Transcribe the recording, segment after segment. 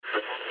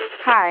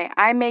Hi,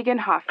 I'm Megan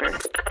Hoffer,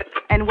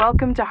 and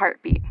welcome to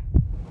Heartbeat.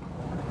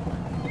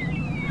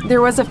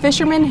 There was a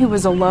fisherman who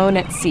was alone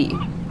at sea,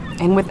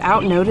 and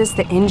without notice,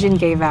 the engine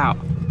gave out.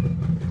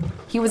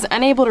 He was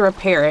unable to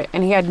repair it,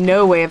 and he had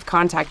no way of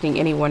contacting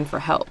anyone for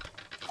help.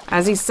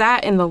 As he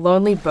sat in the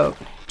lonely boat,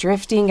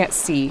 drifting at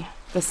sea,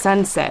 the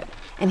sun set,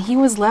 and he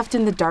was left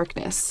in the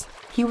darkness.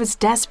 He was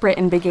desperate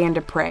and began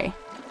to pray.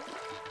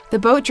 The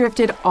boat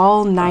drifted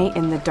all night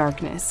in the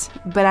darkness,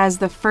 but as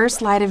the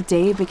first light of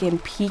day began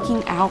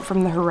peeking out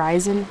from the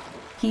horizon,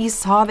 he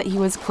saw that he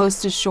was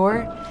close to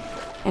shore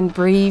and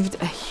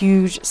breathed a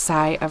huge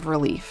sigh of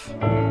relief.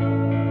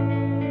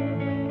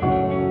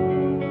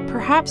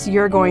 Perhaps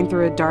you're going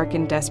through a dark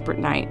and desperate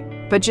night,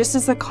 but just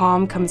as the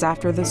calm comes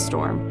after the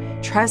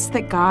storm, trust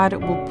that God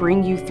will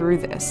bring you through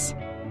this.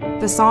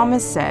 The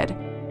psalmist said,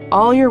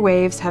 "All your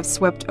waves have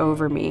swept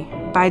over me.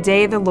 By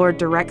day the Lord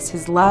directs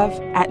his love.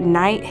 At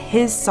night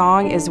his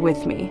song is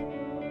with me."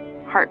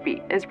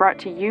 Heartbeat is brought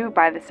to you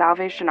by the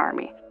Salvation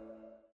Army.